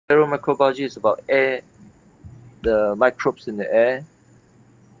Aeromicrobiology is about air, the microbes in the air.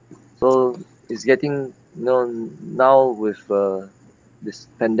 So it's getting, now with this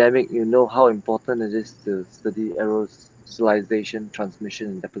pandemic, you know how important it is to study aerosolization, transmission,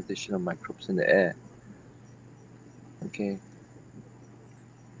 and deposition of microbes in the air. Okay,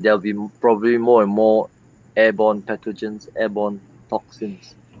 there'll be probably more and more airborne pathogens, airborne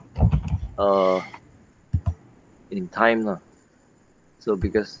toxins in time now. So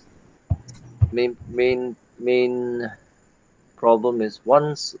because main problem is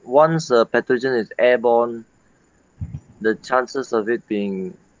once a pathogen is airborne, the chances of it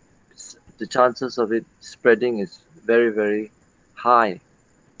being the chances of it spreading is very high.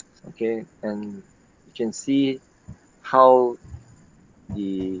 Okay, and you can see how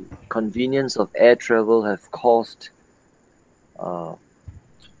the convenience of air travel uh,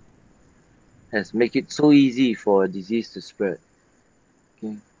 has make it so easy for a disease to spread.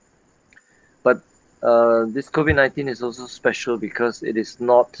 Okay, but this COVID-19 is also special because it is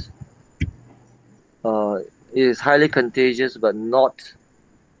not it is highly contagious, but not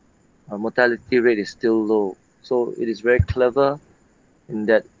mortality rate is still low. So it is very clever in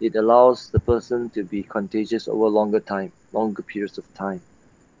that it allows the person to be contagious over longer periods of time.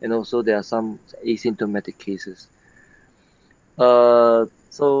 And also there are some asymptomatic cases.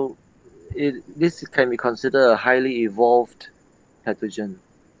 So this can be considered a highly evolved pathogen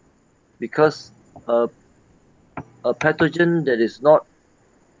because a pathogen that is not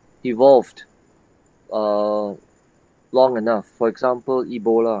evolved uh, long enough, for example,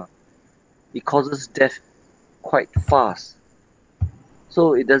 Ebola, it causes death quite fast.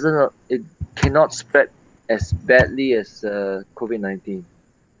 So it cannot spread as badly as COVID-19.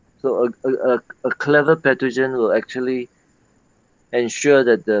 So a clever pathogen will actually ensure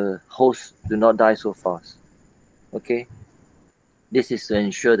that the hosts do not die so fast. Okay, this is to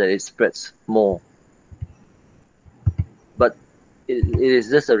ensure that it spreads more. But it is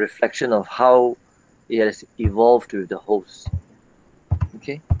just a reflection of how it has evolved with the host.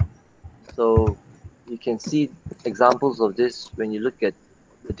 Okay, so you can see examples of this when you look at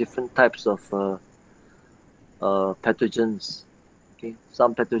the different types of pathogens. Okay,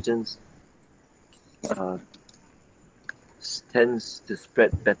 some pathogens uh, tends to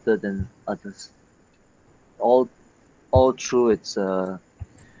spread better than others. All through its the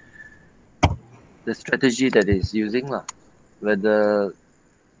strategy that it's using lah. Whether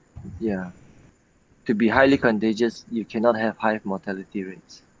to be highly contagious, you cannot have high mortality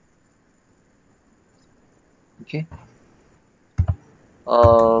rates. Okay.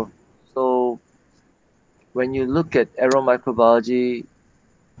 So when you look at aeromicrobiology,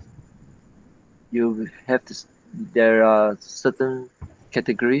 you have to. There are certain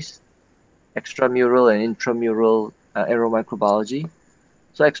categories: extramural and intramural aeromicrobiology.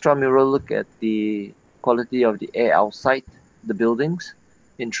 So extramural look at the quality of the air outside the buildings.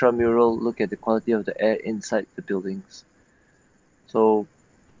 Intramural look at the quality of the air inside the buildings. So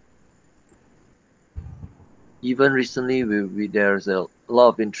even recently, there's a lot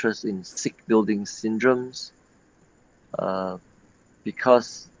of interest in sick building syndromes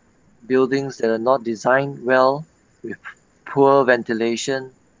because buildings that are not designed well with poor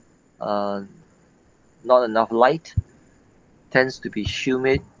ventilation, uh, not enough light, tends to be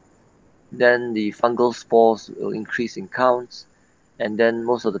humid, then the fungal spores will increase in counts, and then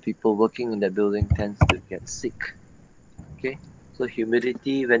most of the people working in that building tends to get sick. Okay, so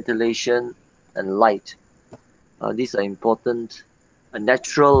humidity, ventilation, and light. These are important.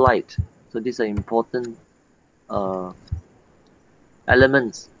 Natural light. So these are important uh,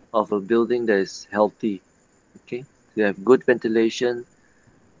 elements of a building that is healthy. Okay, you have good ventilation,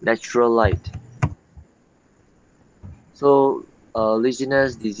 natural light. So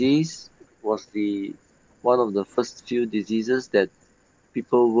Legionnaires' disease was the one of the first few diseases that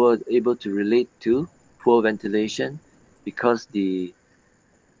people were able to relate to poor ventilation because the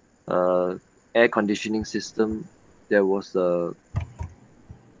uh, air conditioning system, there was a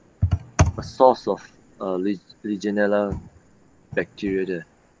source of Legionella bacteria there.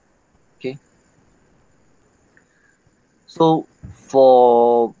 Okay, so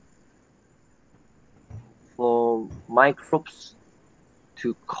for microbes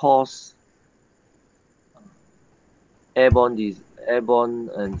to cause airborne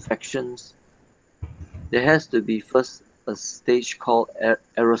infections, there has to be first a stage called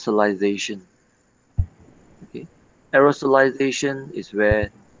aerosolization. Okay, aerosolization is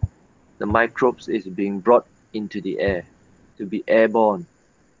where the microbes is being brought into the air to be airborne.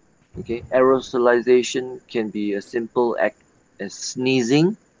 Okay, aerosolization can be a simple act as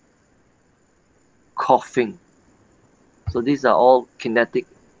sneezing, coughing. So these are all kinetic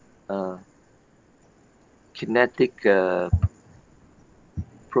kinetic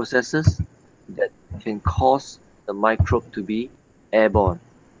processes that can cause the microbe to be airborne.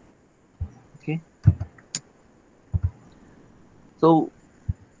 Okay, so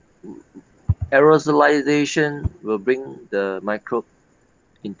aerosolization will bring the microbe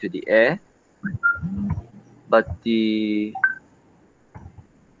into the air, but the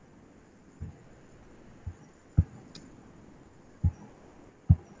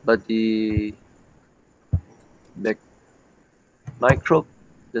but the microbe,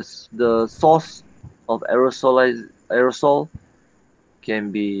 the source of aerosol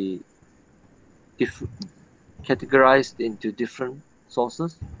can be categorized into different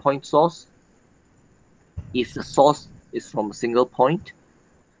sources. Point source, if the source is from a single point.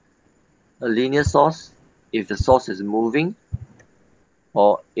 A linear source, if the source is moving.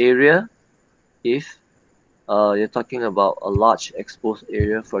 Or area, if you're talking about a large exposed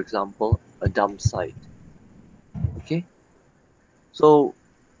area, for example, a dump site. Okay, so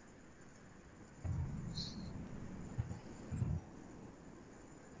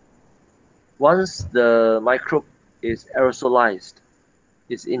once the microbe is aerosolized,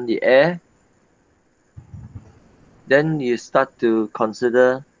 is in the air, then you start to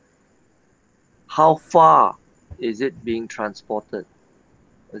consider how far is it being transported.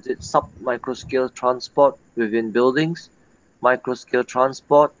 Is it sub-microscale transport within buildings, microscale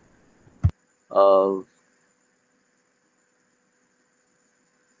transport, uh,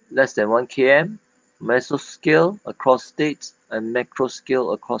 less than 1 km, mesoscale across states, and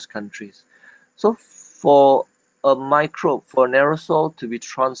macroscale across countries. So for a microbe, for an aerosol to be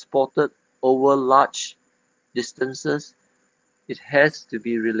transported over large distances, it has to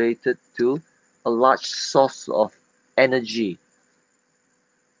be related to a large source of energy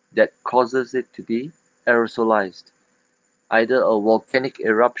that causes it to be aerosolized. Either a volcanic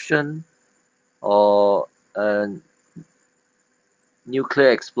eruption or a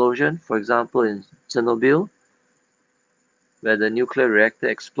nuclear explosion, for example in Chernobyl, where the nuclear reactor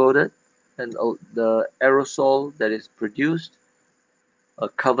exploded and the aerosol that is produced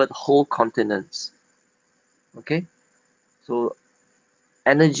covered whole continents. Okay, so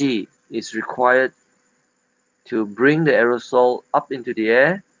energy is required to bring the aerosol up into the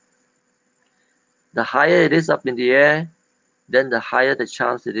air. The higher it is up in the air, then the higher the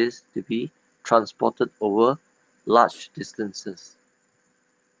chance it is to be transported over large distances.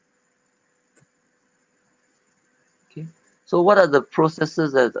 Okay, so what are the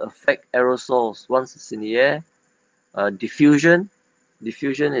processes that affect aerosols once it's in the air? Diffusion.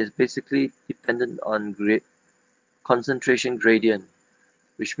 Diffusion is basically dependent on concentration gradient,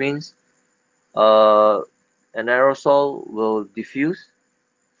 which means uh, an aerosol will diffuse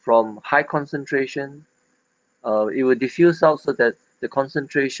from high concentration. It will diffuse out so that the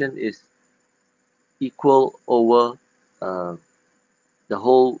concentration is equal over uh, the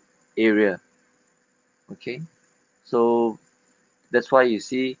whole area. Okay, so that's why you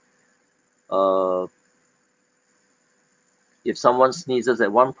see uh, if someone sneezes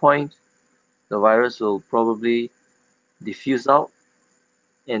at one point, the virus will probably diffuse out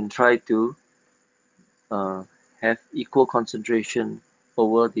and try to uh, have equal concentration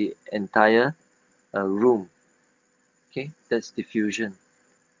over the entire room. Okay, that's diffusion.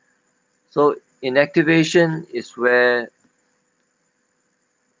 So inactivation is where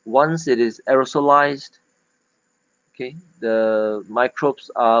once it is aerosolized, okay, the microbes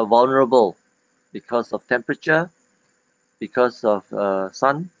are vulnerable because of temperature, because of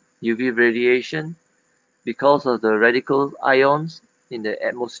sun, UV radiation, because of the radical ions in the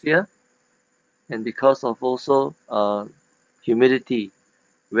atmosphere, and because of also humidity.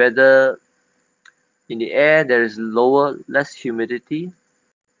 Whether in the air there is less humidity,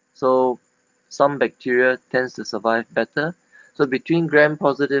 so some bacteria tends to survive better. So between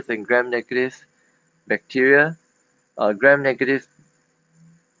gram-positive and gram-negative bacteria, gram-negative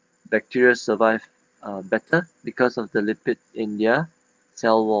bacteria survive better because of the lipid in their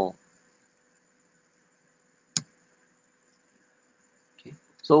cell wall. Okay.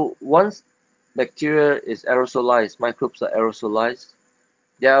 So once bacteria is aerosolized, microbes are aerosolized,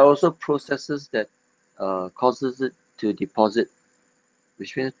 there are also processes that causes it to deposit,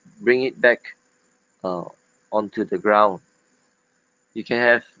 which means bring it back uh, onto the ground. You can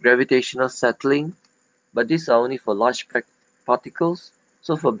have gravitational settling, but these are only for large particles.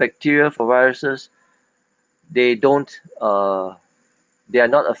 So for bacteria, for viruses, they don't, they are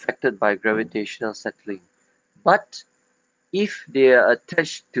not affected by gravitational settling. But if they are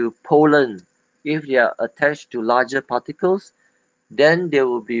attached to pollen, if they are attached to larger particles, then they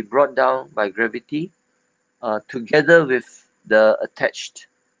will be brought down by gravity together with the attached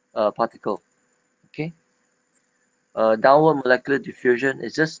particle. Okay, downward molecular diffusion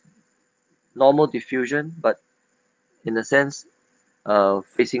is just normal diffusion, but in a sense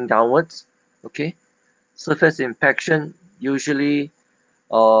facing downwards. Okay, surface impaction usually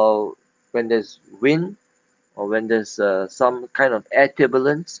when there's wind or when there's some kind of air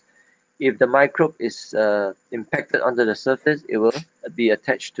turbulence. If the microbe is impacted under the surface, it will be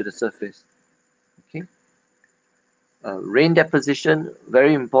attached to the surface. Okay. Rain deposition,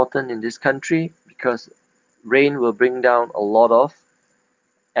 very important in this country because rain will bring down a lot of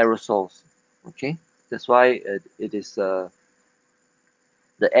aerosols. Okay, that's why it is the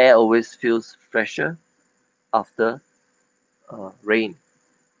air always feels fresher after rain.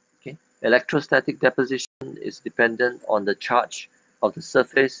 Okay, electrostatic deposition is dependent on the charge of the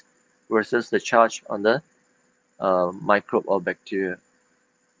surface versus the charge on the microbe or bacteria.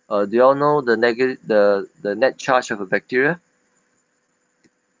 Do you all know the net charge of a bacteria?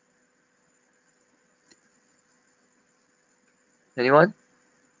 Anyone?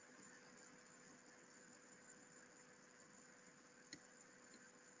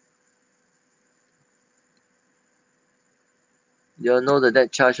 Do you all know the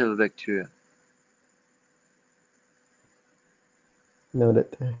net charge of a bacteria? No,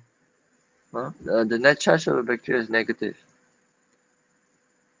 that Huh? The net charge of a bacteria is negative.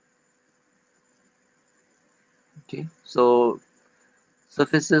 Okay, so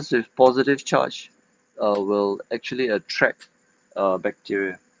surfaces with positive charge will actually attract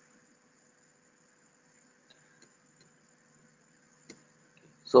bacteria.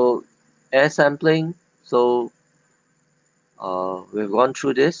 So air sampling. So we've gone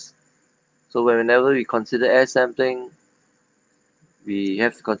through this. So whenever we consider air sampling, we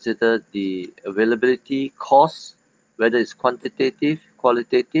have to consider the availability, cost, whether it's quantitative,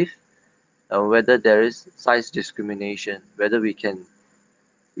 qualitative, and whether there is size discrimination, whether we can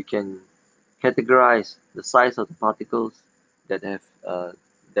categorize the size of the particles that have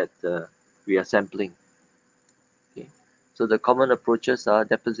that we are sampling. Okay. So the common approaches are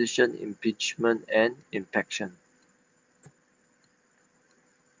deposition, impingement, and impaction.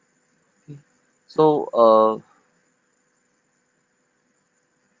 Okay. So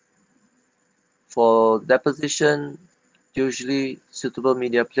for deposition, usually suitable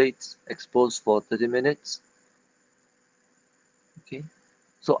media plates exposed for 30 minutes. Okay.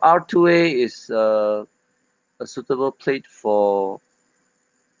 So R2A is a suitable plate for,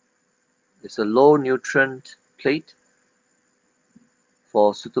 it's a low nutrient plate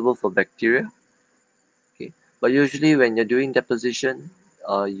for suitable for bacteria. Okay. But usually when you're doing deposition,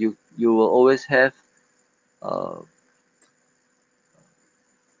 you will always have uh,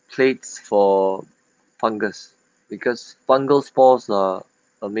 plates for fungus because fungal spores are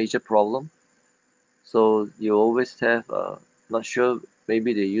a major problem. So you always have, not sure,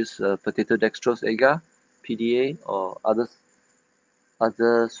 maybe they use potato dextrose agar, PDA, or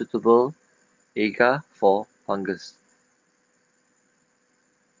other suitable agar for fungus.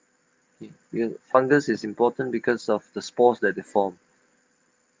 Okay. Fungus is important because of the spores that they form.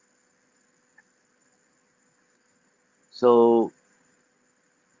 So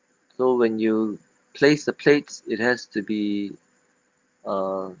when you place the plates, it has to be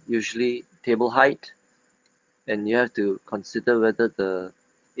usually table height, and you have to consider whether the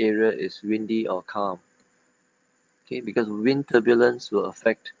area is windy or calm. Okay, because wind turbulence will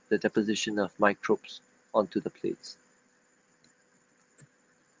affect the deposition of microbes onto the plates.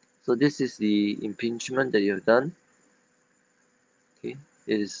 So this is the impingement that you have done. Okay,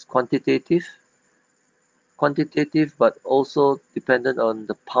 it is quantitative, but also dependent on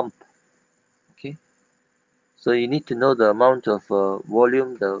the pump. Okay, so you need to know the amount of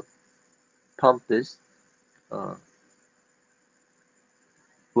volume the pump is uh,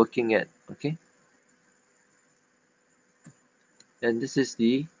 working at. Okay, and this is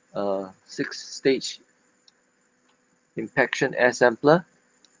the 6-stage impaction air sampler.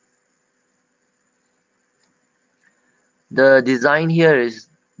 The design here is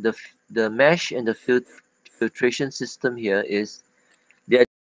the mesh and the filtration system here is they are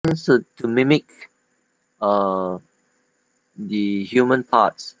designed to mimic uh, the human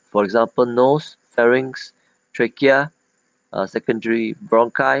parts. For example, nose, pharynx, trachea, secondary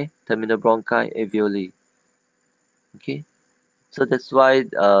bronchi, terminal bronchi, alveoli. Okay, so that's why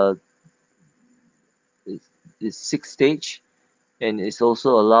it's 6-stage, and it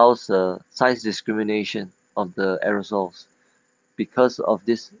also allows size discrimination of the aerosols because of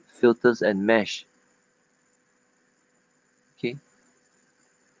these filters and mesh. Okay,